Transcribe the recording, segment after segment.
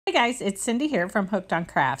Hi guys, it's Cindy here from Hooked on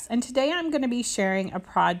Crafts, and today I'm going to be sharing a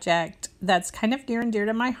project that's kind of near and dear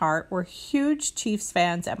to my heart. We're huge Chiefs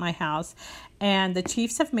fans at my house, and the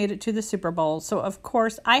Chiefs have made it to the Super Bowl, so of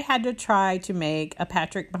course I had to try to make a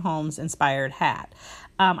Patrick Mahomes inspired hat.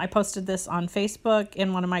 I posted this on Facebook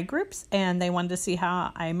in one of my groups, and they wanted to see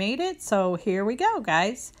how I made it, so here we go,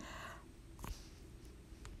 guys.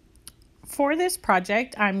 For this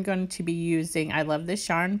project, I'm going to be using I Love This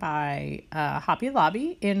Yarn by Hobby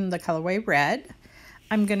Lobby in the colorway red.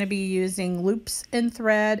 I'm going to be using Loops and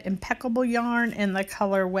Thread Impeccable yarn in the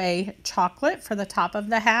colorway chocolate for the top of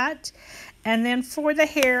the hat. And then for the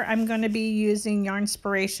hair, I'm going to be using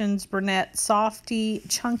Yarnspirations Brunette Softy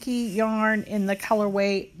Chunky yarn in the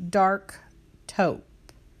colorway dark taupe.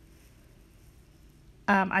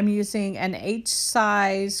 I'm using an H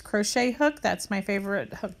size crochet hook. That's my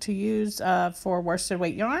favorite hook to use for worsted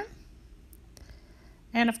weight yarn.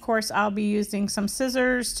 And of course I'll be using some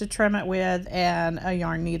scissors to trim it with and a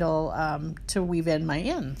yarn needle to weave in my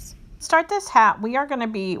ends. To start this hat, we are going to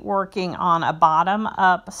be working on a bottom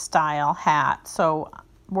up style hat. So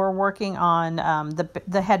we're working on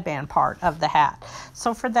the headband part of the hat.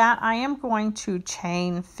 So for that I am going to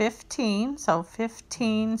chain 15, so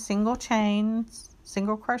 15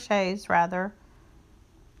 single crochets rather,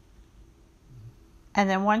 and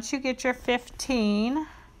then once you get your 15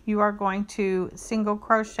 you are going to single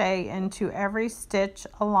crochet into every stitch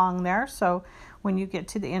along there. So when you get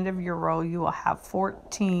to the end of your row you will have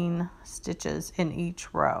 14 stitches in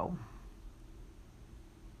each row,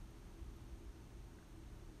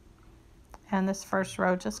 and this first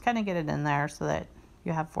row just kind of get it in there so that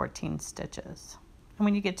you have 14 stitches, and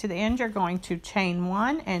when you get to the end you're going to chain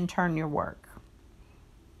 1 and turn your work.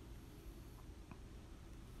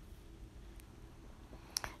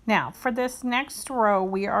 Now for this next row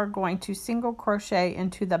we are going to single crochet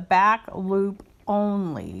into the back loop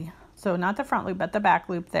only. So not the front loop but the back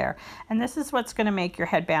loop there. And this is what's going to make your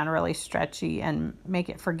headband really stretchy and make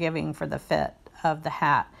it forgiving for the fit of the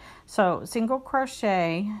hat. So single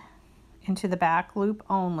crochet into the back loop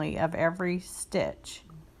only of every stitch.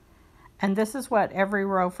 And this is what every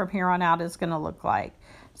row from here on out is going to look like.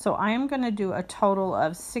 So I am going to do a total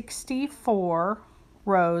of 64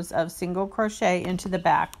 rows of single crochet into the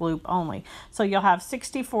back loop only. So you'll have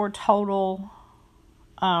 64 total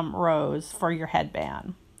rows for your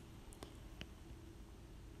headband.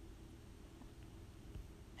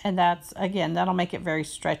 And that's, again, that'll make it very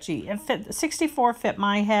stretchy. If 64 fit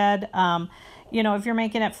my head. You know, if you're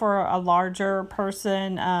making it for a larger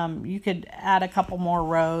person, you could add a couple more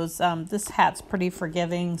rows. This hat's pretty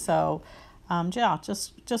forgiving, so yeah,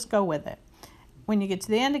 just go with it. When you get to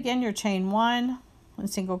the end again, you're chain 1 and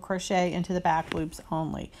single crochet into the back loops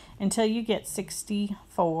only until you get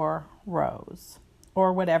 64 rows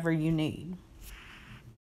or whatever you need.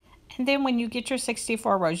 And then when you get your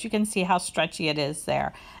 64 rows, you can see how stretchy it is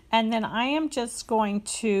there. And then I am just going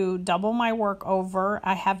to double my work over.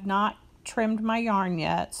 I have not trimmed my yarn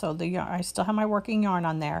yet, so I still have my working yarn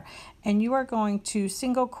on there. And you are going to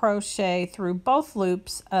single crochet through both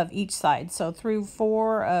loops of each side, so through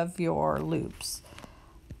 4 of your loops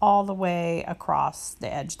all the way across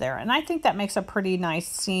the edge there. And I think that makes a pretty nice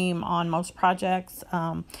seam on most projects.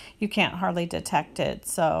 You can't hardly detect it,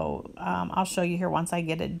 so I'll show you here once I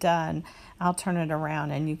get it done. I'll turn it around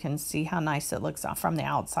and you can see how nice it looks from the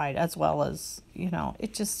outside, as well as, you know,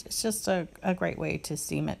 it's just a great way to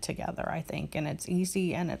seam it together, I think, and it's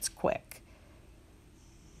easy and it's quick.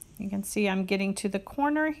 You can see I'm getting to the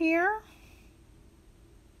corner here.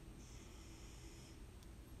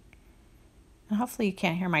 And hopefully you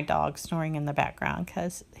can't hear my dog snoring in the background,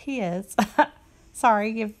 because he is.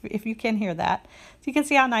 Sorry if you can hear that. So you can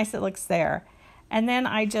see how nice it looks there. And then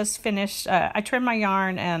I just finished, I trimmed my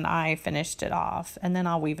yarn and I finished it off. And then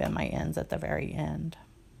I'll weave in my ends at the very end.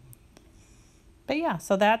 But yeah,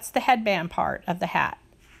 so that's the headband part of the hat.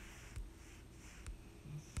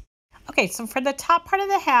 Okay, so for the top part of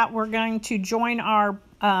the hat, we're going to join our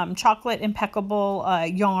chocolate impeccable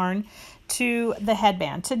yarn to the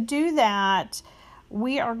headband. To do that,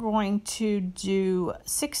 we are going to do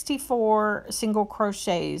 64 single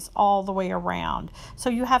crochets all the way around. So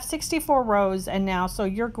you have 64 rows, and now so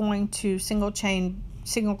you're going to single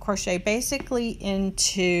crochet basically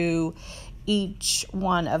into each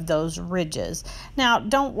one of those ridges. Now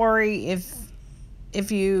don't worry if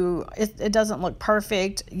it doesn't look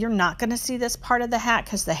perfect. You're not going to see this part of the hat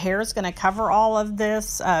because the hair is going to cover all of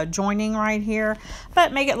this joining right here,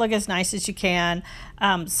 but make it look as nice as you can.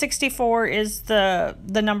 64 is the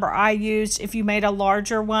number I used. If you made a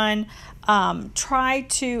larger one, try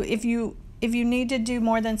to, if you If you need to do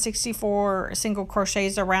more than 64 single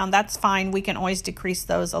crochets around, that's fine. We can always decrease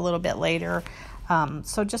those a little bit later.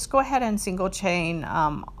 So just go ahead and single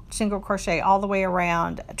crochet all the way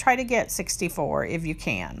around. Try to get 64 if you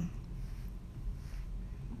can.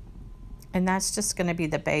 And that's just going to be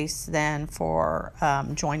the base then for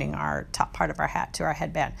joining our top part of our hat to our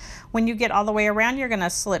headband. When you get all the way around, you're going to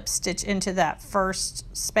slip stitch into that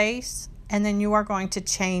first space, and then you are going to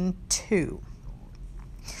chain 2.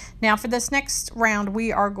 Now for this next round,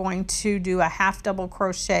 we are going to do a half double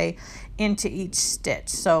crochet into each stitch.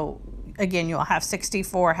 So again, you'll have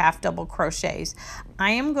 64 half double crochets.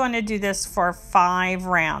 I am going to do this for 5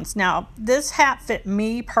 rounds. Now this hat fit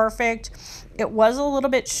me perfect. It was a little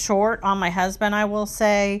bit short on my husband, I will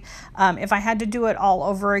say. If I had to do it all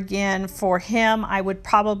over again for him, I would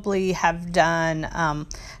probably have done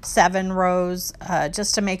 7 rows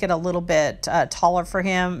just to make it a little bit taller for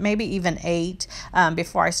him, maybe even 8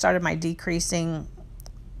 before I started my decreasing.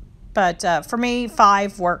 But for me,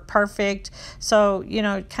 5 worked perfect. So, you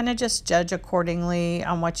know, kind of just judge accordingly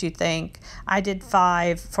on what you think. I did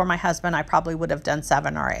 5. For my husband, I probably would have done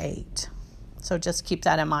 7 or 8. So just keep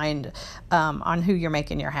that in mind on who you're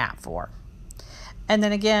making your hat for. And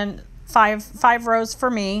then again, 5 rows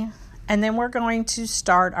for me. And then we're going to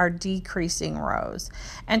start our decreasing rows.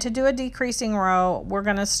 And to do a decreasing row, we're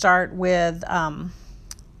going to start with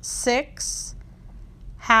 6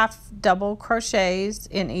 half double crochets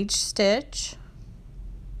in each stitch.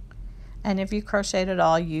 And if you crocheted at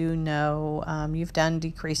all, you know you've done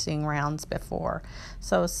decreasing rounds before.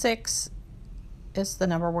 So 6 is the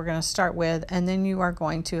number we're going to start with, and then you are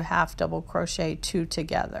going to half double crochet 2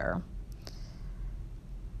 together.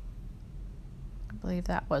 I believe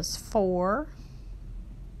that was 4.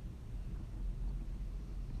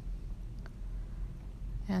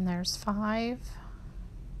 And there's 5.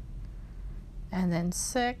 And then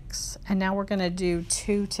 6, and now we're going to do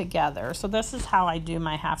 2 together. So this is how I do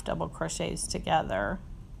my half double crochets together.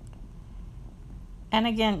 And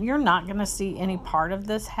again, you're not going to see any part of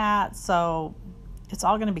this hat, so it's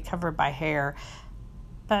all going to be covered by hair,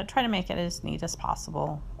 but try to make it as neat as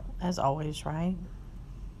possible, as always, right?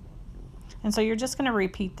 And so you're just going to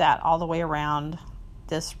repeat that all the way around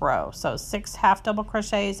this row. So 6 half double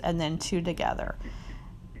crochets and then 2 together.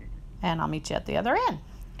 And I'll meet you at the other end.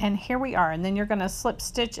 And here we are. And then you're going to slip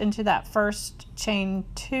stitch into that first chain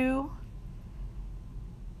 2,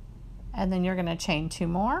 and then you're going to chain 2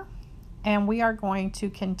 more. And we are going to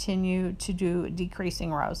continue to do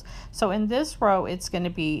decreasing rows. So in this row, it's going to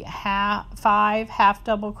be 5 half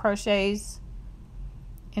double crochets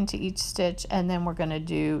into each stitch, and then we're going to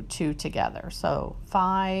do 2 together. So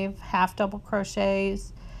 5 half double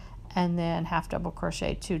crochets and then half double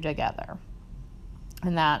crochet 2 together.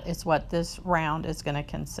 And that is what this round is going to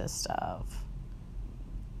consist of.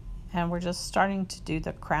 And we're just starting to do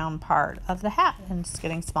the crown part of the hat, and it's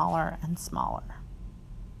getting smaller and smaller.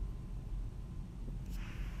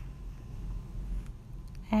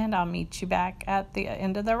 And I'll meet you back at the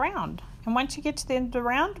end of the round. And once you get to the end of the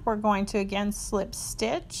round, we're going to again slip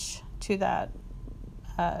stitch to that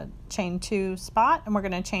chain 2 spot, and we're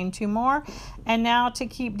going to chain 2 more. And now to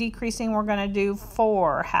keep decreasing, we're going to do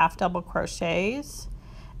 4 half double crochets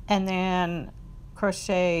and then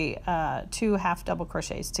crochet 2 half double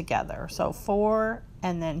crochets together. So 4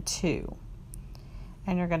 and then 2.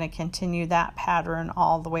 And you're going to continue that pattern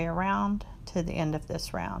all the way around to the end of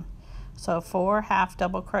this round. So 4 half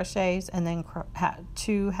double crochets and then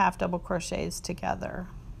 2 half double crochets together.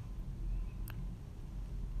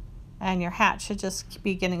 And your hat should just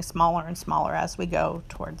be getting smaller and smaller as we go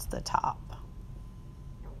towards the top.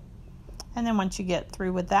 And then once you get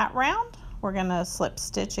through with that round, we're going to slip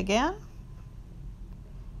stitch again.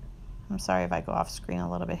 I'm sorry if I go off screen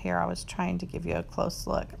a little bit here. I was trying to give you a close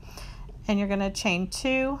look. And you're going to chain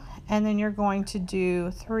 2, and then you're going to do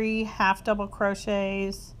 3 half double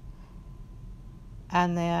crochets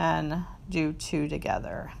and then do 2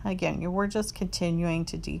 together. Again, we're just continuing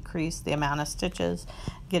to decrease the amount of stitches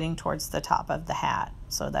getting towards the top of the hat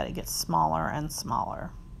so that it gets smaller and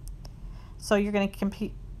smaller. So you're going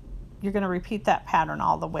to repeat that pattern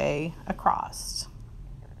all the way across.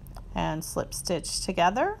 And slip stitch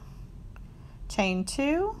together, chain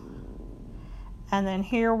 2, and then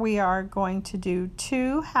here we are going to do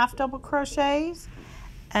 2 half double crochets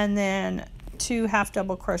and then 2 half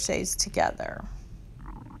double crochets together.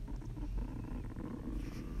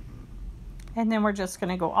 And then we're just going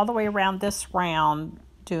to go all the way around this round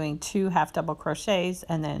doing 2 half double crochets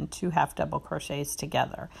and then 2 half double crochets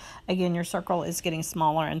together. Again, your circle is getting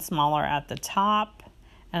smaller and smaller at the top,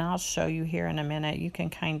 and I'll show you here in a minute. You can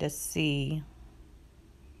kind of see.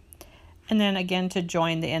 And then again, to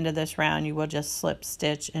join the end of this round, you will just slip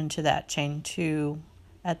stitch into that chain 2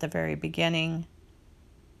 at the very beginning.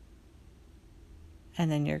 And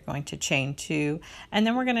then you're going to chain 2. And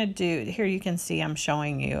then we're going to do, here you can see I'm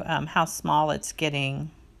showing you how small it's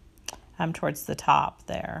getting towards the top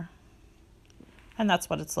there. And that's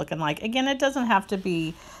what it's looking like. Again, it doesn't have to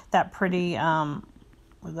be that pretty.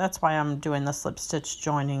 That's why I'm doing the slip stitch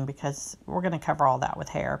joining, because we're going to cover all that with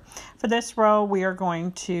hair. For this row, we are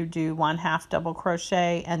going to do 1 half double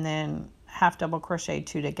crochet and then half double crochet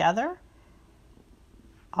 2 together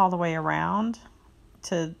all the way around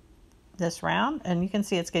to this round, and you can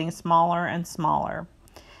see it's getting smaller and smaller.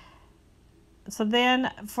 So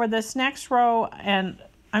then for this next row, and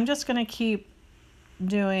I'm just going to keep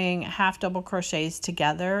doing half double crochets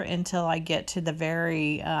together until I get to the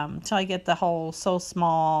very till I get the hole so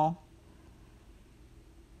small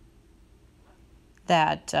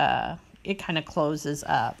that it kind of closes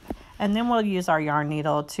up, and then we'll use our yarn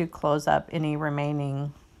needle to close up any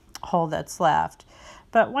remaining hole that's left.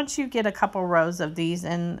 But once you get a couple rows of these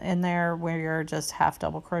in there where you're just half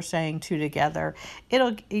double crocheting 2 together,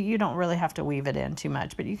 you don't really have to weave it in too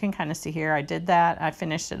much, but you can kind of see here I did that. I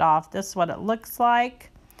finished it off. This is what it looks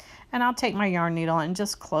like. And I'll take my yarn needle and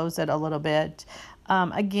just close it a little bit.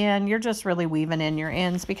 Again, you're just really weaving in your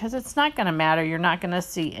ends because it's not going to matter. You're not going to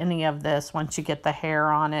see any of this once you get the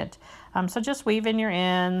hair on it. So just weave in your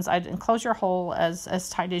ends and close your hole as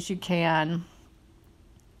tight as you can.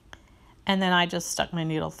 And then I just stuck my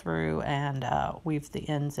needle through and weaved the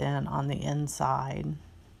ends in on the inside.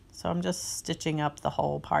 So I'm just stitching up the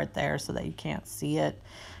whole part there so that you can't see it.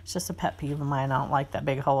 It's just a pet peeve of mine. I don't like that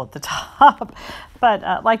big hole at the top.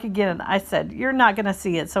 But like again, I said, you're not going to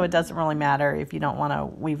see it, so it doesn't really matter if you don't want to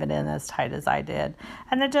weave it in as tight as I did.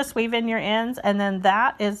 And then just weave in your ends, and then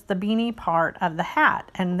that is the beanie part of the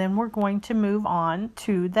hat. And then we're going to move on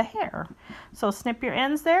to the hair. So snip your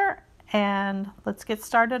ends there, and let's get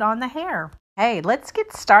started on the hair. Hey, let's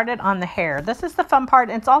get started on the hair. This is the fun part.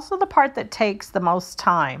 It's also the part that takes the most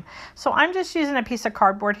time. So I'm just using a piece of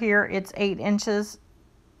cardboard here. It's 8 inches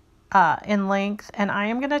in length, and I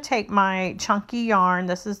am going to take my chunky yarn.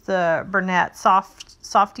 This is the Bernat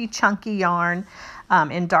Softy Chunky yarn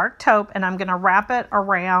in dark taupe, and I'm going to wrap it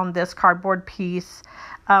around this cardboard piece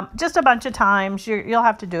just a bunch of times. You'll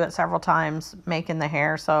have to do it several times making the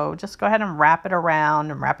hair, so just go ahead and wrap it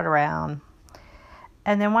around and wrap it around.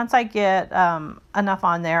 And then once I get enough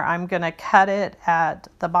on there, I'm going to cut it at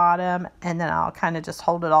the bottom, and then I'll kind of just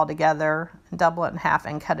hold it all together, double it in half,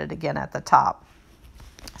 and cut it again at the top.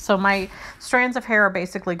 So my strands of hair are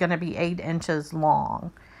basically going to be 8 inches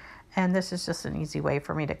long. And this is just an easy way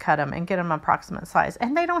for me to cut them and get them approximate size.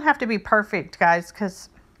 And they don't have to be perfect, guys, because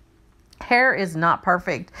hair is not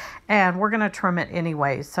perfect, and we're going to trim it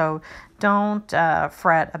anyway. So don't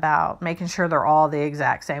fret about making sure they're all the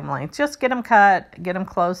exact same length. Just get them cut, get them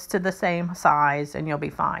close to the same size, and you'll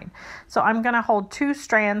be fine. So I'm going to hold 2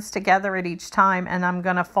 strands together at each time, and I'm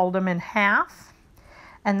going to fold them in half.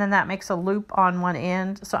 And then that makes a loop on one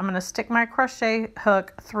end. So I'm going to stick my crochet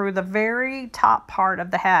hook through the very top part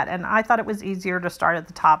of the hat. And I thought it was easier to start at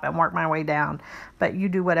the top and work my way down, but you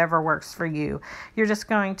do whatever works for you. You're just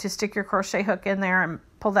going to stick your crochet hook in there and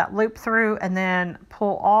pull that loop through, and then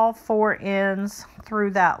pull all 4 ends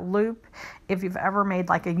through that loop. If you've ever made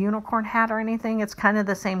like a unicorn hat or anything, it's kind of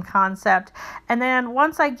the same concept. And then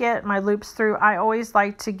once I get my loops through, I always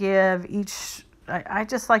like to give each, I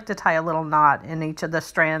just like to tie a little knot in each of the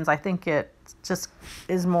strands. I think it just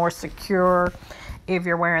is more secure if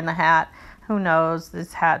you're wearing the hat. Who knows,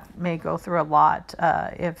 this hat may go through a lot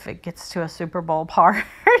if it gets to a Super Bowl party.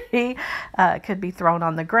 It could be thrown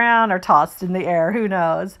on the ground or tossed in the air. Who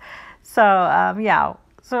knows? So, yeah.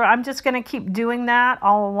 So I'm just going to keep doing that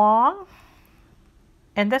all along.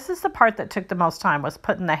 And this is the part that took the most time, was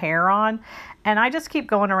putting the hair on. And I just keep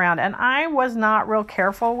going around. And I was not real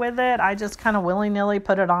careful with it. I just kind of willy-nilly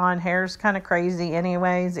put it on. Hair's kind of crazy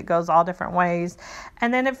anyways. It goes all different ways.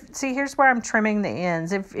 And then see, here's where I'm trimming the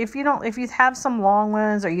ends. If you have some long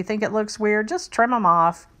ones or you think it looks weird, just trim them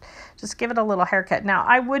off. Just give it a little haircut. Now,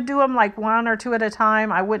 I would do them like 1 or 2 at a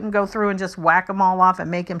time. I wouldn't go through and just whack them all off and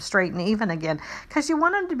make them straight and even again, because you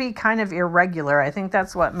want them to be kind of irregular. I think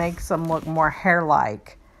that's what makes them look more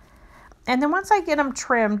hair-like. And then once I get them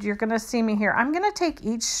trimmed, you're going to see me here. I'm going to take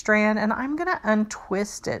each strand and I'm going to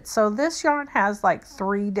untwist it. So this yarn has like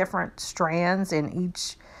 3 different strands in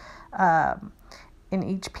each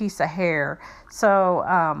piece of hair. So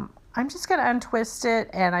I'm just going to untwist it,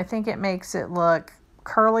 and I think it makes it look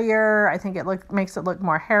curlier. I think it makes it look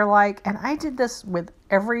more hair-like. And I did this with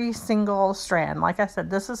every single strand. Like I said,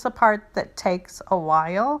 this is the part that takes a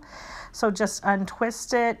while. So just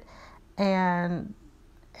untwist it and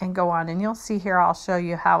go on, and you'll see here, I'll show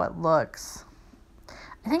you how it looks.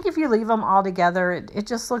 I think if you leave them all together, it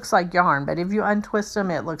just looks like yarn, but if you untwist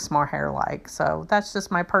them, it looks more hair-like. So that's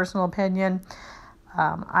just my personal opinion.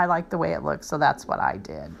 I like the way it looks, so that's what I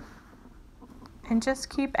did. And just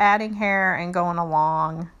keep adding hair and going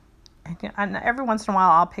along. And every once in a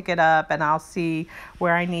while, I'll pick it up and I'll see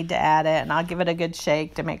where I need to add it, and I'll give it a good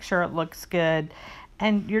shake to make sure it looks good.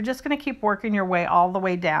 And you're just going to keep working your way all the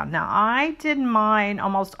way down. Now, I did mine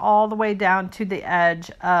almost all the way down to the edge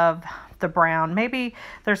of the brown. Maybe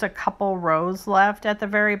there's a couple rows left at the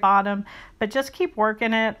very bottom, but just keep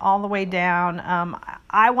working it all the way down.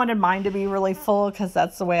 I wanted mine to be really full because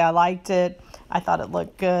that's the way I liked it. I thought it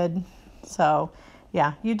looked good. So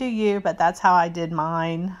yeah, you do you, but that's how I did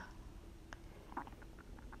mine.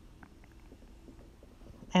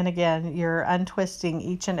 And again, you're untwisting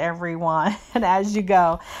each and every one as you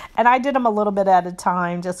go. And I did them a little bit at a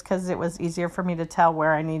time just because it was easier for me to tell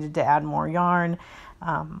where I needed to add more yarn.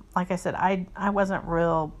 Like I said, I wasn't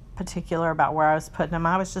real particular about where I was putting them.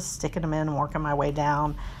 I was just sticking them in and working my way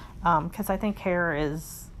down because I think hair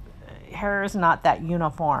is not that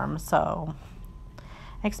uniform. So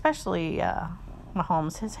especially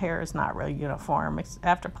Mahomes, his hair is not really uniform.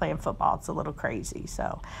 After playing football, it's a little crazy.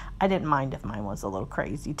 So I didn't mind if mine was a little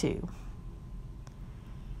crazy too.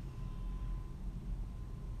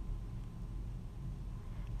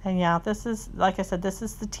 And yeah, this is, like I said, this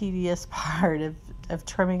is the tedious part of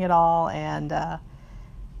trimming it all and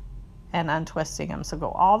untwisting them. So go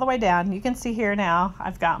all the way down. You can see here now,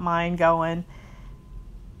 I've got mine going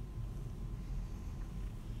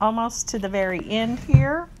almost to the very end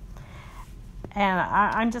here. And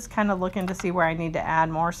I'm just kind of looking to see where I need to add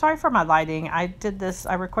more. Sorry for my lighting. I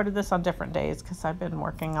recorded this on different days because I've been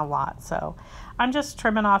working a lot. So I'm just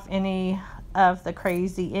trimming off any of the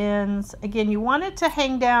crazy ends. Again, you want it to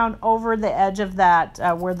hang down over the edge of that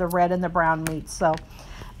where the red and the brown meet. So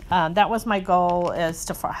that was my goal as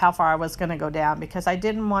to how far I was going to go down, because I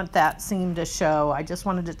didn't want that seam to show. I just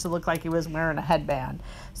wanted it to look like he was wearing a headband.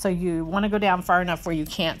 So you want to go down far enough where you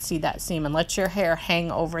can't see that seam and let your hair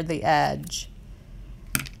hang over the edge.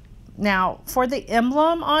 Now, for the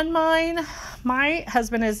emblem on mine, my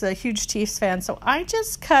husband is a huge Chiefs fan, so I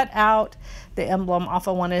just cut out the emblem off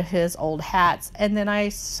of one of his old hats, and then I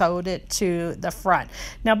sewed it to the front.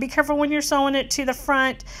 Now, be careful when you're sewing it to the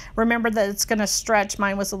front. Remember that it's going to stretch.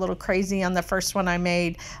 Mine was a little crazy on the first one I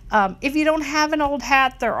made. If you don't have an old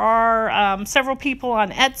hat, there are several people on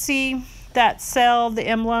Etsy that sell the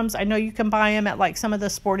emblems. I know you can buy them at like some of the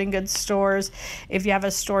sporting goods stores if you have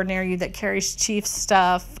a store near you that carries Chiefs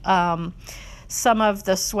stuff. Some of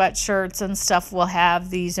the sweatshirts and stuff will have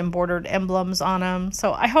these embroidered emblems on them.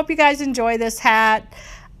 So I hope you guys enjoy this hat.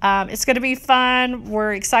 It's going to be fun.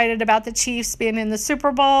 We're excited about the Chiefs being in the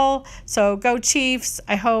Super Bowl. So go Chiefs.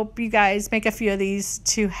 I hope you guys make a few of these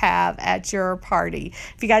to have at your party.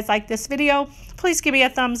 If you guys like this video, please give me a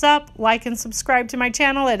thumbs up, like and subscribe to my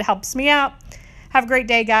channel. It helps me out. Have a great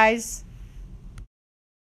day, guys.